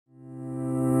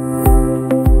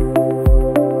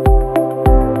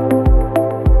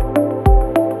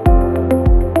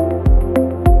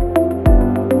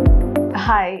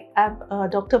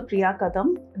Dr. Priya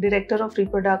Kadam, Director of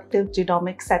Reproductive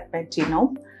Genomics at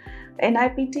MedGenome.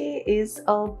 NIPT is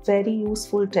a very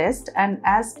useful test, and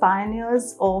as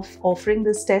pioneers of offering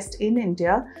this test in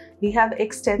India, we have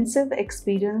extensive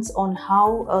experience on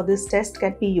how this test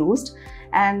can be used,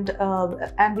 and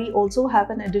we also have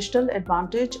an additional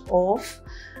advantage of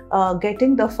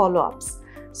getting the follow-ups.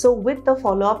 So with the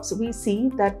follow-ups, we see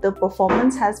that the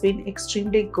performance has been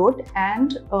extremely good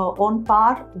and on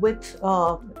par with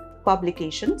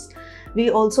publications.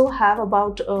 We also have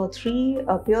about 3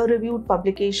 peer-reviewed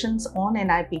publications on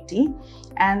NIPT,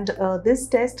 and this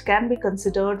test can be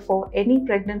considered for any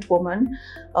pregnant woman,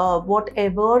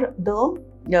 whatever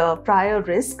the prior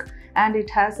risk, and it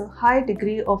has a high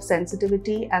degree of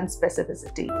sensitivity and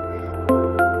specificity.